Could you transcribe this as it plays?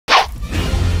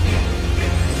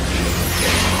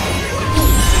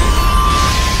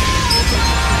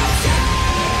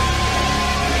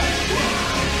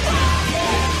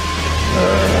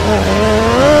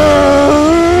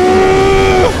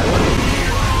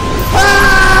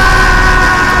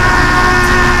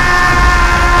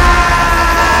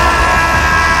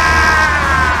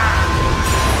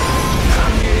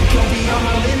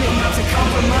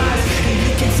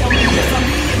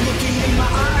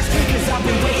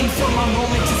for my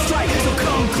moment to strike. So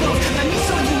come close, let me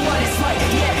show you what it's like.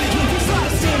 Yeah, you can try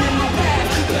to stand in my path,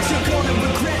 but you're gonna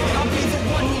regret it. I'll be the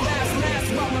one who laughs last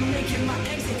while I'm making my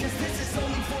exit. Cause this is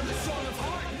only for the strong of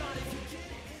heart, not if you get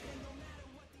it.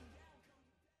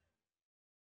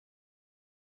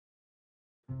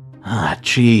 Ah,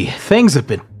 gee, things have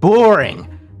been boring.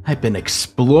 I've been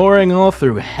exploring all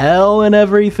through hell and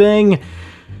everything.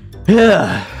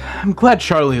 Yeah, I'm glad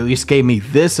Charlie at least gave me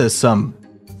this as some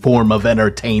form of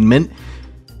entertainment.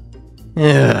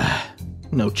 Yeah,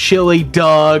 no chili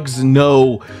dogs,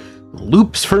 no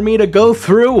loops for me to go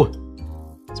through.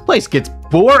 This place gets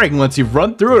boring once you've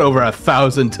run through it over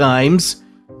 1,000 times.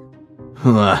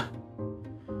 Huh.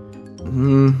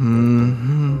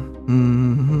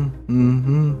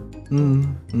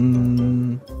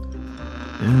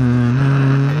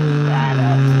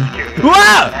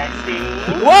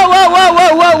 Whoa!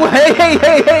 Whoa! Hey!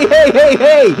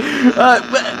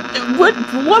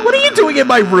 What are you doing in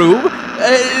my room?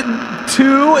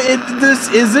 This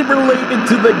isn't related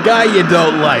to the guy you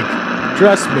don't like.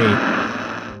 Trust me.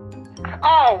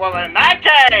 Oh, well in that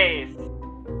case!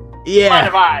 Yeah. Mind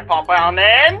if I pop on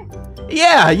in?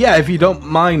 Yeah, if you don't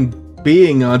mind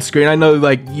being on screen. I know,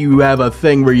 like, you have a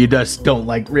thing where you just don't,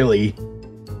 like, really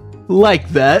like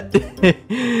that.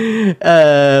 Yes,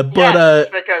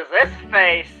 because this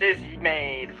face is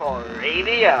made for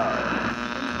radio.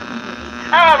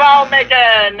 However, I'll make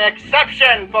an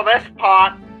exception for this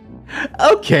part.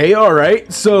 Okay,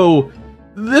 alright. So,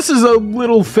 this is a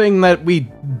little thing that we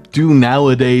do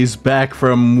nowadays back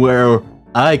from where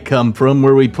I come from,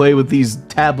 where we play with these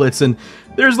tablets and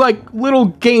there's like little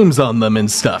games on them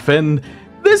and stuff. And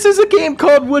this is a game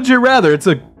called Would You Rather. It's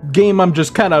a game I'm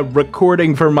just kind of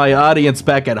recording for my audience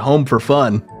back at home for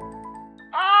fun.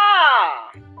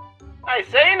 Ah! I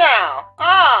see now.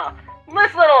 Ah!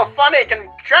 This little funny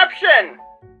contraption.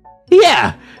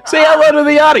 Yeah! Say hello to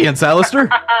the audience, Alastor.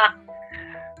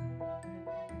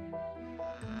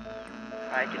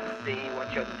 I can see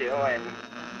what you're doing.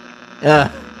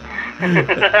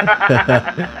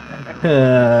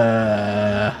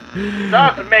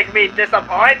 Doesn't make me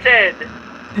disappointed.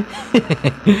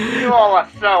 You all are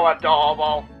so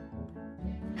adorable.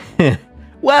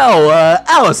 Well,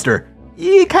 Alastor,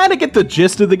 you kind of get the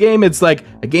gist of the game. It's like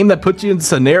a game that puts you in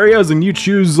scenarios and you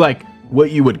choose like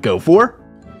what you would go for.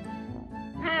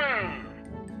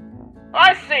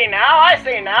 I see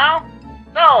now.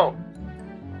 So,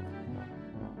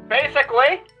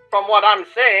 basically, from what I'm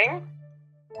seeing,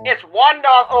 it's one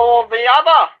or the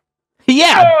other.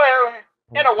 Yeah.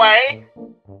 So, in a way,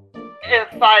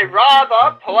 if I'd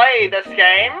rather play this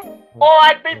game, or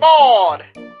I'd be bored.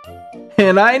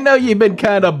 And I know you've been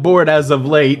kind of bored as of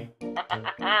late.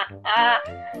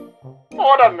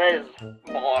 Boredom is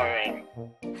boring,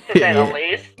 to say the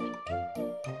least.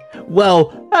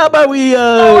 Well, how about we,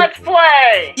 So let's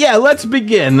play! Yeah, let's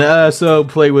begin. So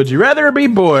play Would You Rather or Be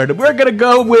Bored? We're gonna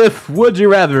go with Would You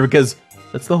Rather, because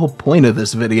that's the whole point of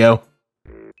this video.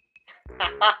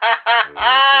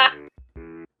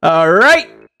 Alright,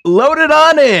 load it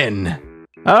on in.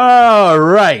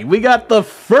 Alright, we got the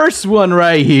first one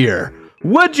right here.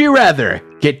 Would you rather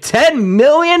get $10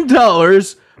 million,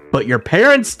 but your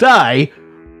parents die,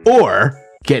 or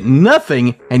get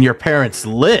nothing and your parents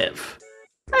live?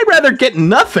 I'd rather get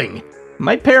nothing.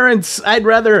 My parents, I'd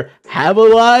rather have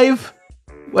alive.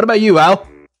 What about you, Al?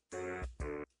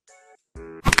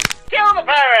 Kill the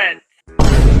parents!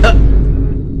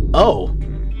 Oh.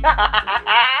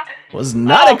 Was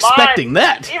not expecting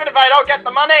that. Even if I don't get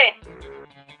the money.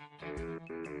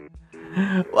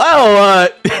 Well,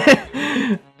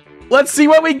 let's see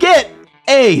what we get.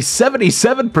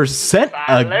 77%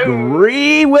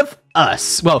 agree with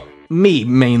us. Well, me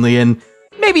mainly, and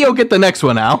maybe you'll get the next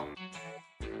one, Al.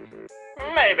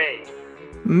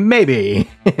 Maybe.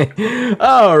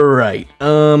 Alright,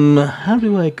 how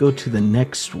do I go to the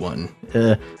next one?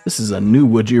 This is a new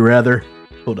Would You Rather.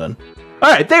 Hold on.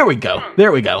 Alright, there we go.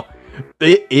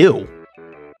 Ew.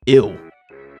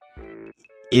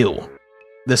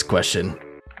 This question.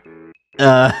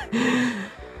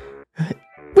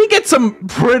 We get some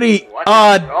pretty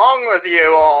odd... What's wrong with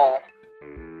you all?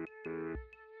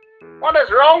 What is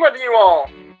wrong with you all?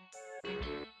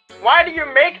 Why do you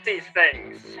make these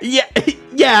things? Yeah,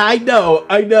 I know.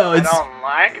 I don't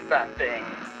like that thing.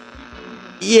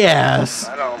 Yes.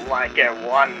 I don't like it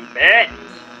one bit.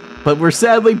 But we're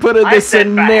sadly put in this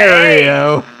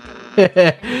scenario.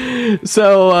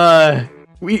 So,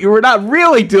 we're not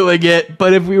really doing it,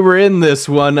 but if we were in this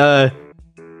one,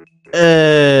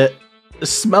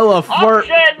 smell a fart.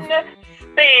 Option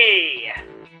C.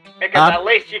 Because at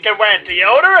least you can wear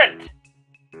deodorant.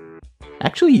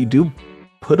 Actually, you do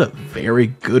put a very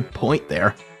good point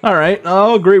there. All right,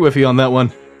 I'll agree with you on that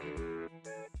one.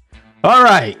 All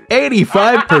right,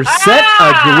 85%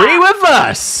 agree with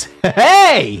us.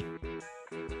 Hey!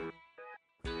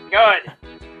 Good.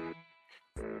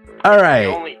 All right.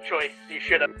 The only choice you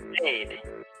should have made.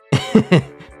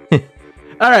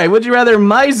 All right, would you rather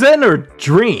Maizen or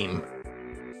Dream?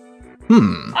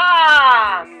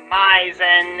 Ah,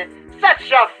 Maizen.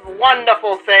 Such a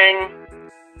wonderful thing.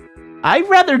 I'd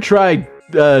rather try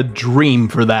Dream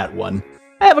for that one.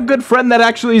 I have a good friend that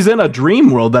actually is in a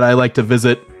dream world that I like to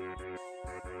visit.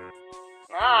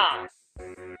 Ah,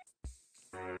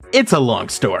 It's a long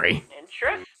story.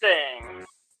 interesting.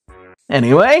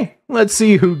 Anyway, let's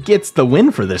see who gets the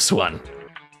win for this one.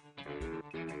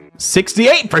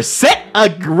 68%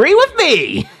 agree with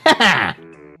me!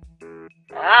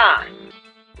 Ah,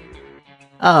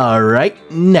 Alright,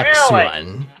 next Really?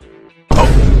 one.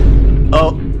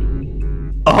 Oh.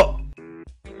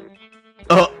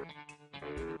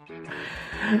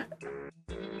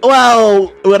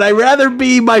 Well, would I rather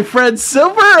be my friend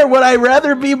Silver or would I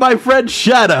rather be my friend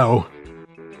Shadow?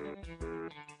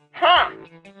 huh.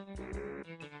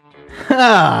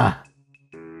 Ah.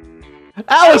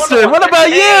 Alastor, what about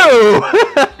you?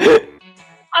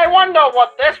 I wonder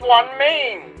what this one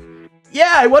means.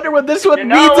 Yeah, I wonder what this one You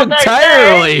know means what they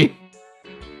entirely.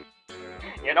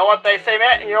 You know what they say,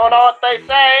 man? You know what they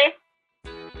say?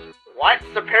 White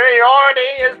superiority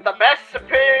is the best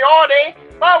superiority,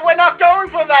 but we're not going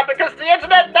for that because the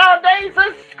internet nowadays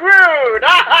is screwed!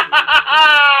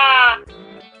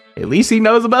 At least he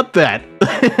knows about that.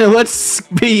 Let's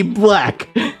be black.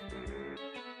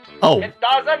 Oh. It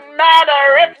doesn't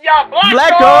matter if you're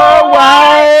Black or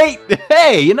white!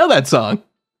 Hey, you know that song.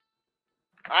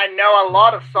 I know a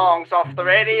lot of songs off the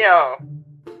radio.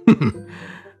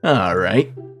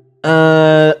 Alright.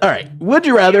 Alright. Would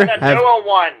you rather The have... newer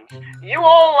ones. You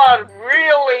all are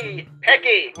really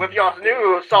picky with your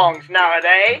new songs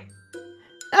nowadays.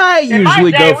 I In my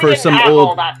usually day, go we for didn't some have all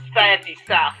old... that fancy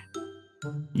stuff.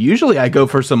 Usually I go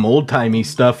for some old-timey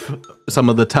stuff some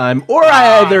of the time, or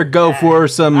I either go for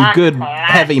some That's good classic.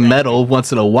 heavy metal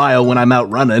once in a while when I'm out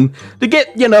running to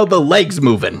get, you know, the legs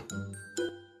moving.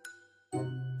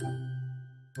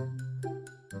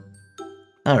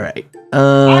 Alright.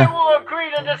 I will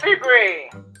agree to disagree.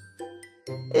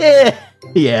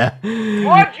 Yeah.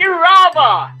 Would you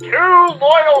rather 2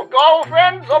 loyal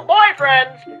girlfriends or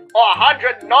boyfriends, or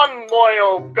 100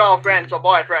 non-loyal girlfriends or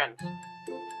boyfriends?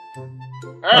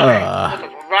 This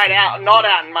is not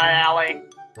out in my alley.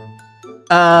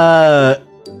 I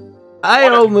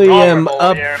What is only am vulnerable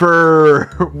up here? for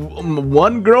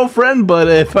one girlfriend, but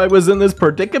if I was in this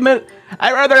predicament,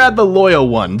 I'd rather have the loyal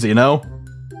ones, you know?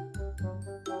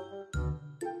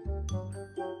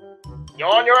 You're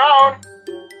on your own.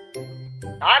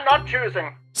 I'm not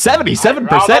choosing. 77%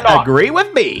 I'd rather not. agree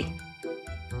with me.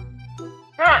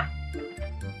 Huh.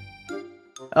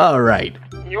 Alright.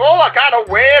 You all are kind of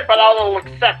weird, but I'll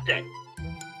accept it.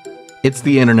 It's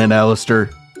the internet,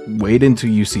 Alastor. Wait until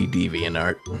you see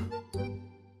DeviantArt.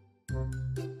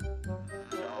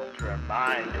 Don't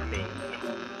remind me.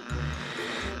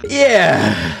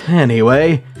 Yeah,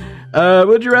 anyway.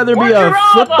 Would you rather be Would a you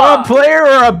rather? football player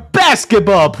or a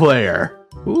basketball player?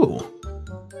 Ooh.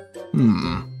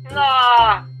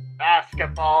 Nah,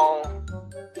 basketball.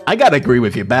 I gotta agree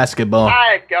with you, basketball.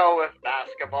 I go with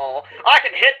basketball. I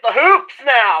can hit the hoops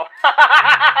now.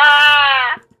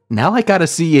 Now I gotta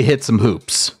see you hit some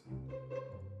hoops.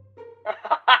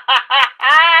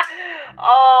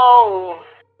 Oh,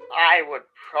 I would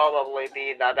probably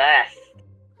be the best.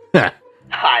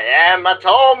 I am a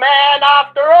tall man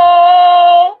after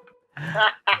all.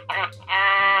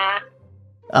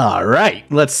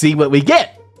 Alright, let's see what we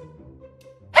get.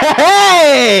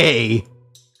 Hey!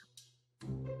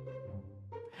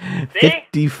 See?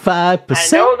 55%.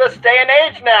 I know this day and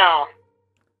age now.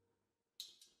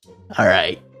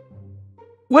 Alright.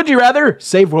 Would you rather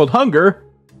save world hunger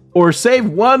or save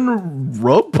 1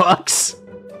 Robux?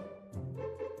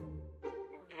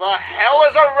 The hell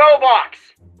is a Roblox?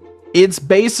 It's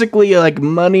basically like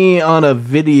money on a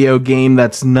video game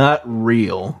that's not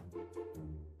real.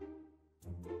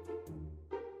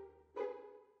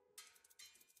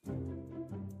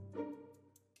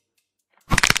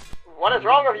 What is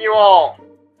wrong with you all?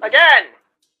 Again!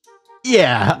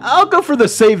 Yeah, I'll go for the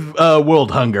save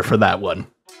world hunger for that one.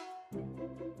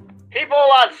 People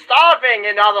are starving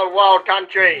in other world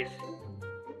countries.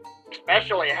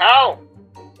 Especially hell.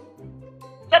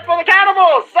 Except for the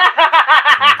cannibals!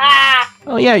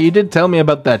 Oh yeah, you did tell me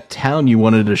about that town you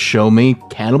wanted to show me.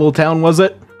 Cannibal Town, was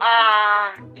it?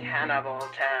 Ah, Cannibal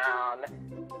Town.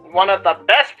 one of the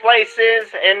best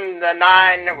places in the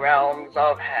 9 realms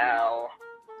of hell.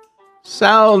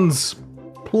 Sounds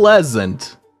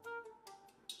pleasant.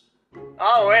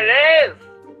 Oh, it is!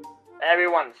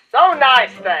 Everyone's so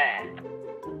nice there.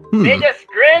 Biggest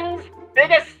grins,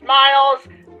 biggest smiles,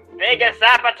 biggest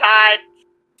appetites.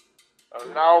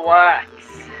 No works.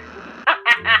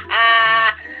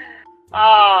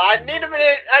 Oh, I need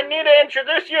to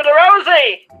introduce you to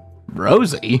Rosie!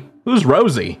 Rosie? Who's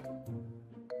Rosie?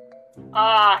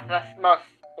 Ah, the most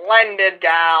splendid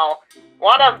gal.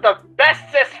 One of the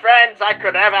bestest friends I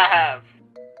could ever have.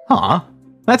 Huh,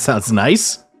 that sounds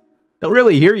nice. Don't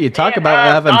really hear you talk about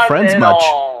having friends much.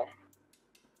 All.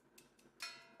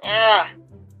 Yeah.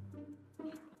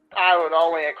 I would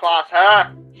only class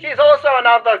her. She's also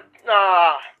another,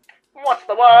 what's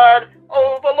the word?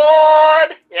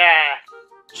 Overlord? Yeah.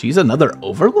 She's another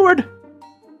Overlord?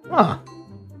 Huh.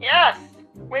 Yes.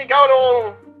 We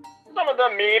go to some of the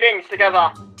meetings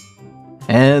together.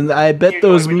 And I bet Usually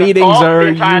those we just meetings talk are the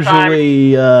entire time.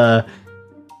 usually,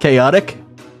 chaotic?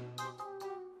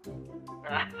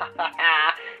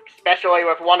 Especially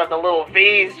with one of the little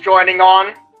V's joining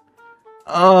on.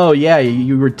 Oh, yeah,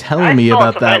 you were telling me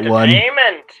about that one.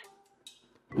 Entertainment.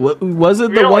 Was it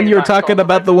the Really one you were nice talking sort of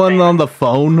about, the one on the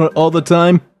phone all the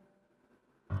time?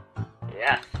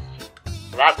 Yes,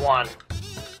 that one.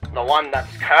 The one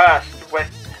that's cursed with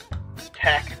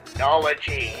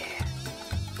technology.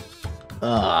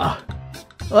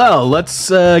 Well, let's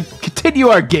continue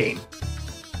our game.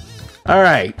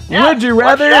 Alright, Yes, would you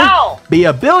rather let's go. be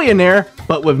a billionaire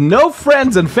but with no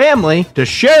friends and family to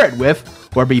share it with,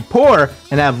 or be poor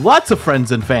and have lots of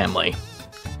friends and family?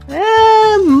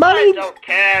 I Money. don't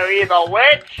care either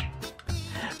which.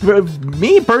 For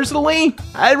me personally,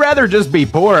 I'd rather just be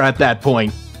poor at that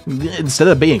point instead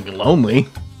of being lonely.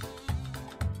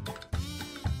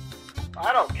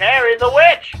 I don't care either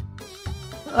which.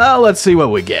 Let's see what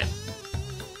we get.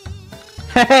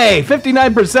 Hey,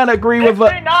 59% agree with me.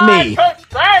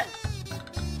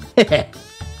 59%.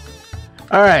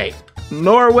 Alright,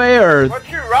 Norway or Would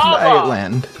you rather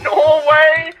Thailand?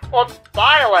 Norway or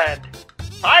Thailand?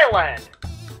 Thailand.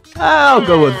 I'll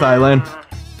go with Thailand.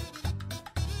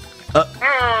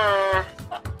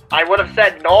 I would have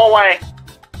said Norway.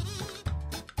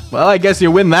 Well, I guess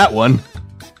you win that one.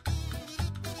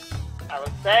 I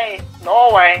would say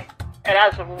Norway. It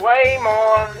has way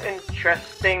more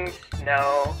interesting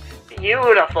snow,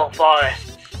 beautiful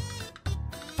forests.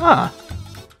 Huh.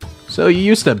 So you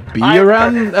used to be I-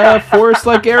 around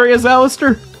forest-like areas,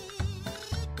 Alastor?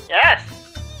 Yes,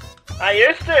 I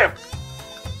used to.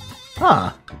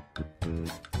 Huh.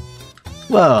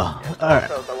 Well, alright.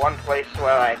 Also the one place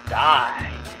where I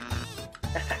died.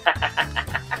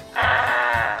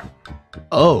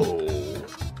 Oh.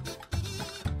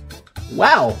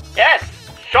 Wow. Yes,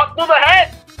 shot through the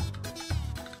head.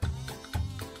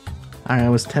 I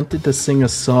was tempted to sing a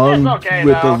song It's okay,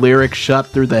 with the though. lyric shot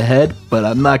through the head, but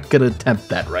I'm not gonna attempt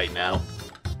that right now.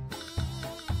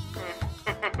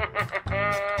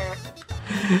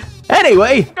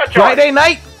 Anyway, choice. Friday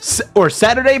night or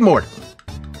Saturday morning.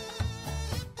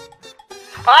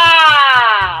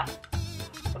 Ah!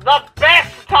 The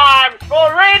best times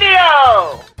for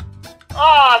radio!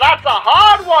 Oh, that's a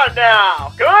hard one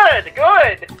now. Good,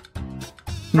 good.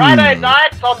 Friday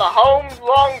nights on the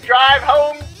long drive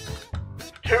home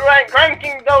to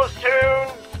cranking those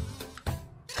tunes.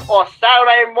 Or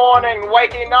Saturday morning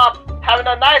waking up, having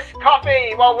a nice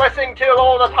coffee while listening to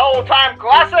all the whole time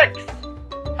classics.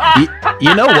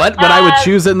 You know what? What I would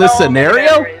choose in this So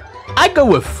scenario? memories. I'd go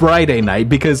with Friday night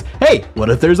because, hey, what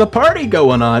if there's a party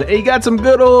going on and you got some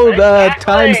good old Exactly.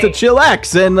 times to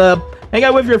chillax and hang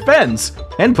out with your friends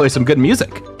and play some good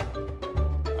music.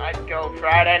 I'd go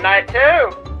Friday night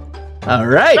too. All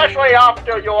right. Especially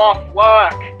after you're off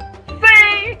work.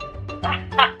 See?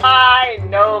 I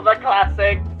know the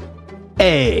classics.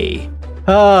 Hey.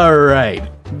 All right.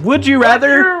 Would you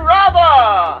rather? Would you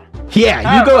rather Yeah, you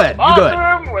have go a ahead. You go ahead.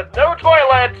 bathroom with no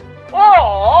toilet,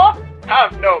 or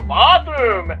have no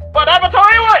bathroom but have a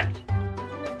toilet?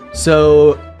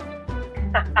 So,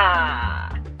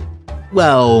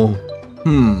 well,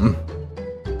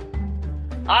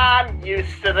 I'm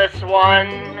used to this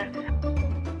one.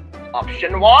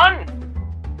 Option 1.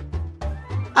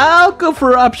 I'll go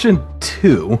for option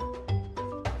 2.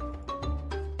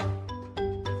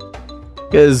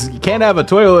 Because you can't have a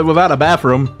toilet without a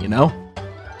bathroom, you know?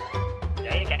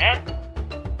 Yeah, you can.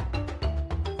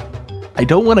 I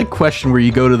don't want to question where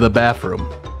you go to the bathroom.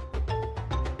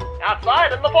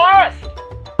 Outside in the forest.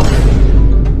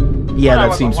 Yeah, When I that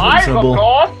was seems alive, reasonable. Of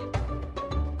course.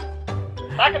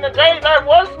 Back in the day, there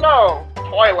was no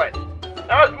toilet.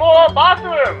 There was more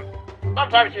bathroom.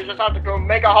 Sometimes you just have to go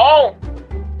make a hole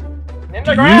in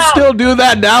the ground. You still do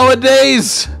that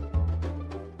nowadays?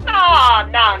 No,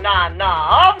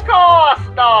 of course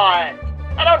not.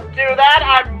 I don't do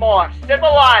that. I'm more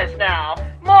civilized now.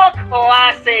 More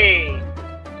classy.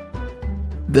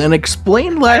 Then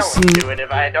explain less. I don't do it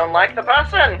if I don't like the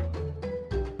person.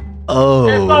 Oh.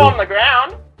 It's not on the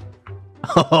ground.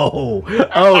 Oh,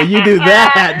 you do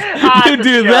that. You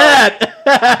do that.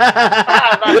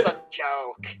 That's a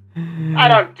joke. I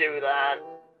don't do that.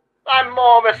 I'm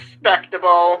more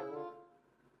respectable.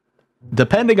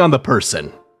 Depending on the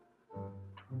person.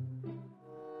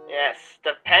 Yes,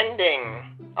 depending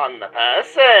on the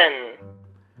person.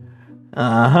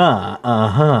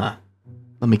 Uh-huh.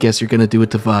 Let me guess you're gonna do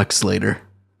it to Vox later.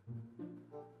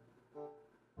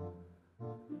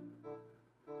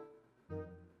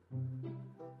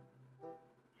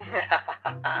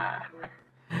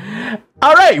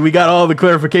 Alright, we got all the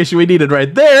clarification we needed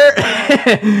right there.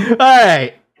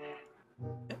 Alright.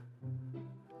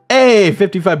 Hey,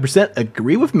 55%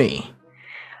 agree with me.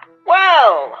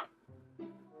 Well,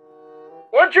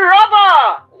 would you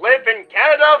rather live in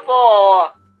Canada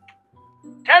for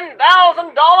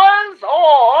 $10,000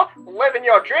 or live in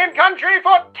your dream country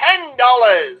for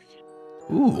 $10?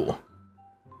 Ooh.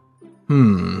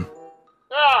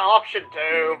 Option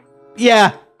 2.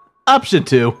 Yeah, option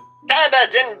 2. Canada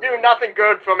didn't do nothing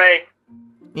good for me.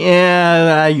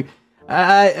 Yeah,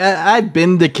 I've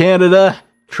been to Canada.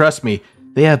 Trust me,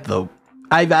 they have the.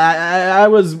 I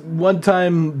was one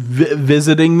time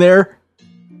visiting there.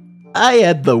 I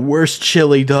had the worst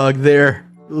chili dog there.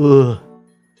 Ugh.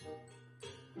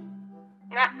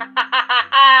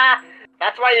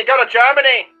 That's why you go to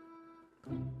Germany.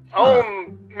 So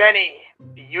many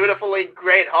beautifully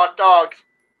great hot dogs.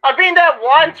 I've been there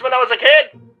once when I was a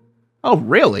kid. Oh,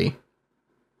 really?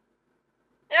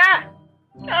 Yeah,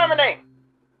 Germany.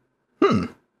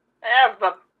 They They have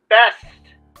the best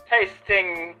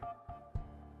tasting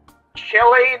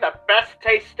chili, the best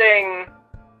tasting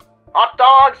hot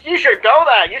dogs. You should go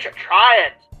there. You should try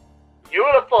it.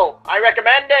 Beautiful. I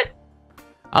recommend it.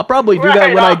 I'll probably do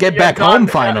that when I get back home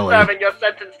finally. Serving your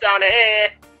sentence down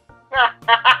here.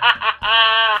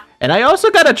 And I also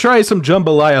gotta try some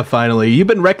jambalaya finally. You've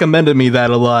been recommending me that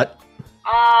a lot.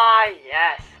 Ah,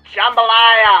 yes.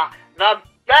 Jambalaya. The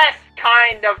best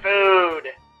kind of food.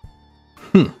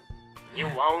 You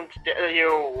will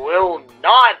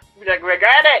not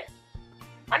regret it.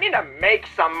 I need to make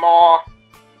some more.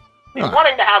 I'm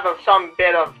wanting to have some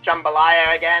bit of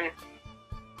jambalaya again.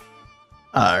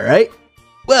 Alright.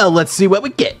 Well, let's see what we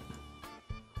get.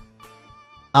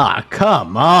 Ah,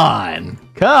 come on.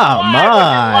 Come Why would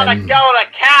you want to go to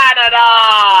Canada?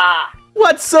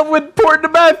 What's so important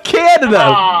about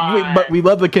Canada? But we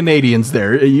love the Canadians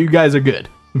there. You guys are good.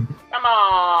 Come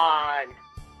on.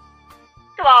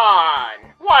 Come on.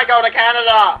 Why go to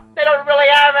Canada? They don't really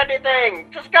have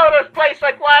anything. Just go to a place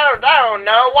like, well, I don't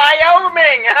know,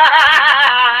 Wyoming.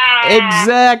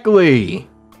 Exactly.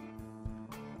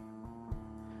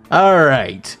 All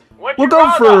right. We'll go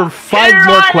rather, for 5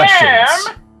 more questions.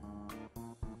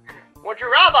 Would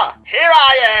you rather, here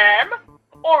I am,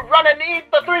 or run and eat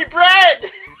the 3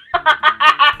 bread?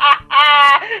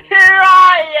 Here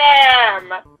I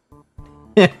am.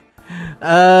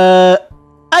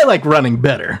 I like running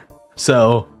better,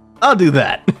 so I'll do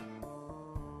that.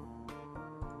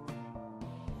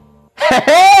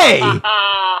 Hey!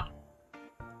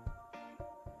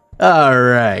 All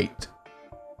right.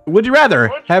 Would you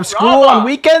rather have school on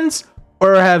weekends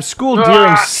or have school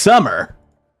during summer?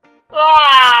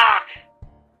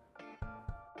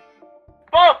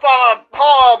 Both are a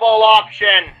horrible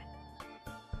option.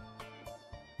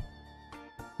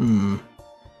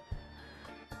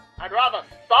 I'd rather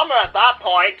summer at that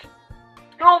point.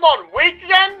 School on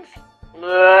weekends?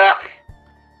 Ugh.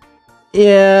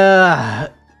 Yeah.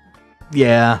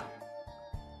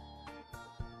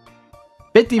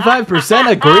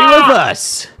 55% agree with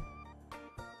us.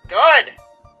 Good.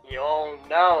 You all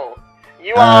know.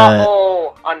 You are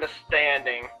all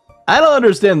understanding. I don't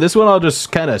understand this one. I'll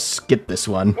just kind of skip this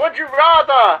one. Would you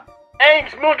rather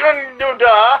eggs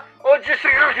muganduda or just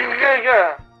what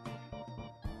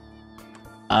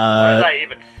did I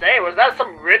even say? Was that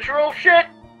some ritual shit?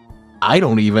 I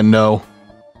don't even know.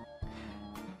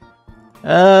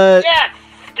 Yeah,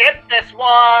 skip this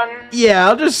one. Yeah,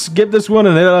 I'll just skip this one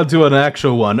and head on to an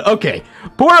actual one. Okay,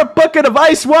 pour a bucket of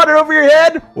ice water over your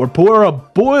head or pour a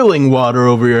boiling water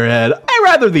over your head. I'd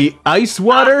rather the ice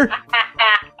water.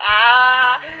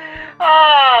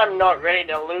 I'm not ready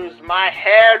to lose my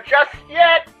hair just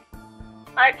yet.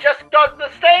 I just got the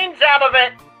stains out of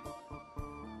it.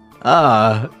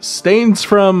 Stains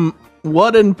from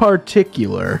what in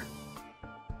particular?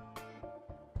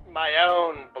 My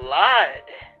own blood.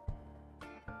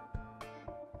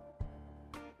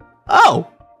 Oh!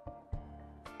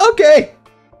 Okay!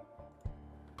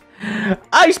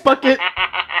 Ice Bucket,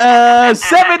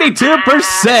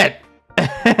 72%!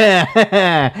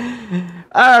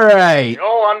 Alright. You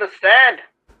don't understand.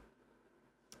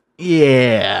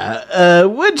 Yeah,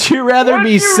 would you rather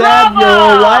be sad your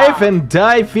whole life and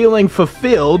die feeling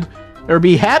fulfilled, or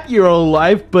be happy your whole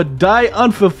life but die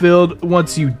unfulfilled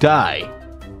once you die?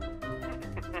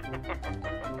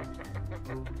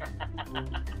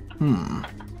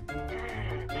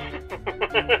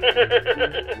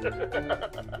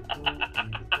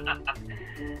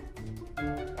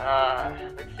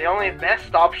 The only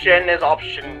best option is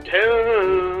option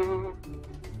 2.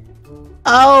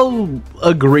 I'll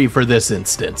agree for this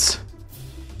instance.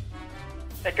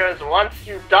 Because once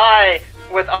you die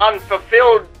with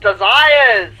unfulfilled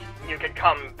desires, you can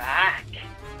come back.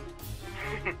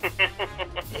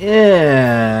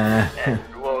 Yeah. And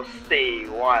we'll see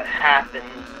what happens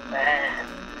then.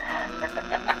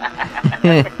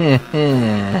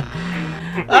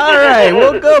 Alright,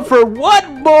 we'll go for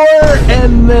one more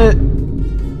and then...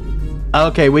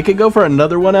 Okay, we could go for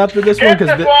another one after this one,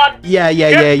 because yeah.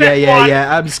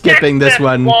 I'm skipping this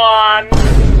one.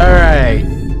 Alright.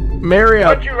 Marry a...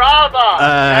 Would you rather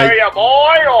marry a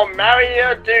boy or marry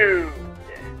a dude?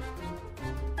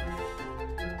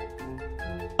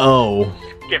 Oh.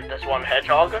 Skip this one,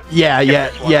 Hedgehog. Yeah.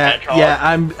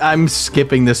 I'm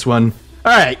skipping this one.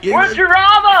 Alright. Would you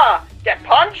rather get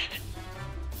punched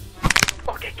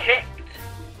or get kicked?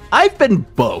 I've been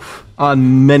both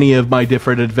on many of my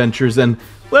different adventures, and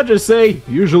let's just say,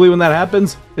 usually when that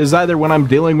happens, is either when I'm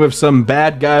dealing with some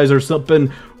bad guys or something,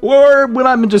 or when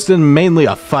I'm just in mainly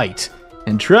a fight.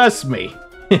 And trust me,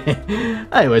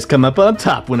 I always come up on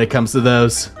top when it comes to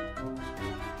those.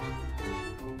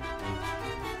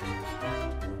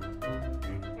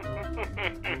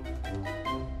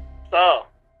 So,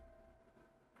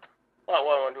 what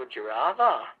one would you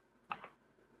rather?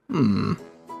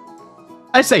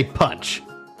 I say punch.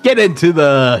 Get into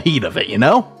the heat of it, you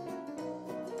know?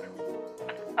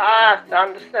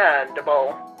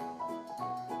 Understandable.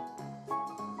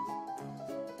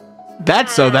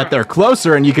 That's so that they're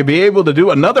closer and you can be able to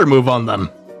do another move on them.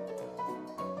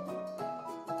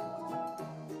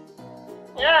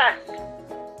 Yes.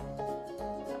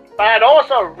 But I'd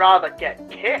also rather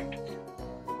get kicked.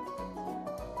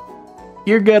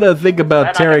 You're gonna think about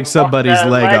Then I tearing can somebody's fuck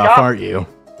their leg leg off, up. aren't you?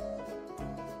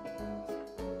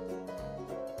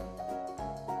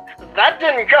 That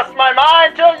didn't cross my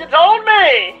mind till you told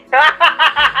me!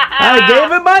 I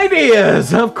gave him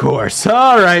ideas, of course.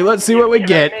 Alright, let's see what we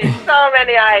get. Giving me so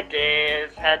many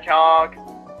ideas, Hedgehog.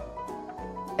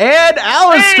 And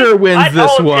Alastor See? wins I this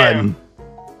told you. one.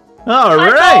 I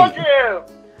Alright. told you!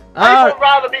 I would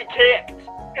rather be kicked,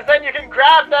 because then you can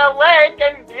grab their leg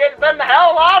and give them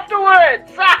hell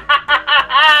afterwards!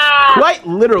 Quite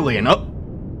literally, and oh.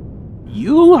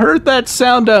 You heard that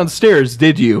sound downstairs,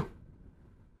 did you?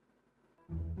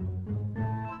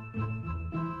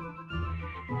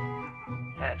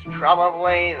 That's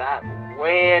probably that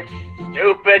weird,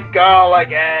 stupid girl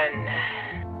again.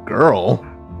 Girl?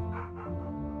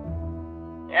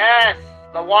 Yes,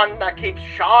 the one that keeps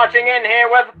charging in here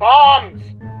with bombs.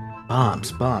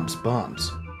 Bombs.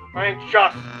 I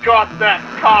just got that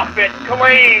carpet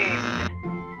cleaned.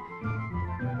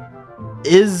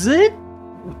 Is it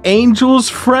Angel's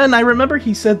friend? I remember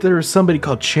he said there was somebody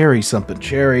called Cherry something.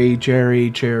 Cherry,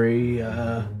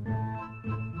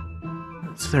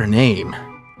 what's their name?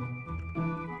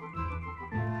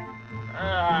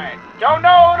 I don't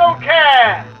know, don't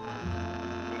care.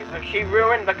 Because if she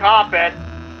ruined the carpet,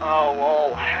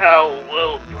 oh, hell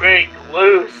will break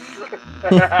loose.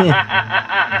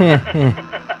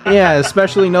 Yeah,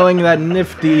 especially knowing that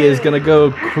Nifty is gonna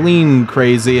go clean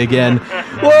crazy again.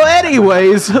 Well,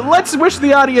 anyways, let's wish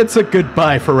the audience a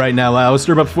goodbye for right now,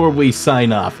 Alastor, before we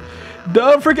sign off.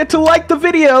 Don't forget to like the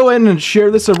video and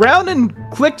share this around and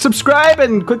click subscribe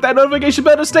and click that notification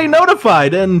bell to stay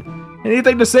notified. And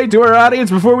anything to say to our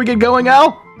audience before we get going,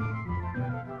 Al?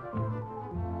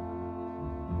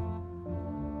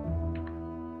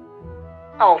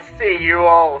 I'll see you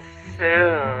all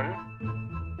soon.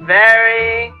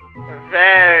 Very,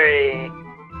 very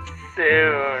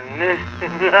soon.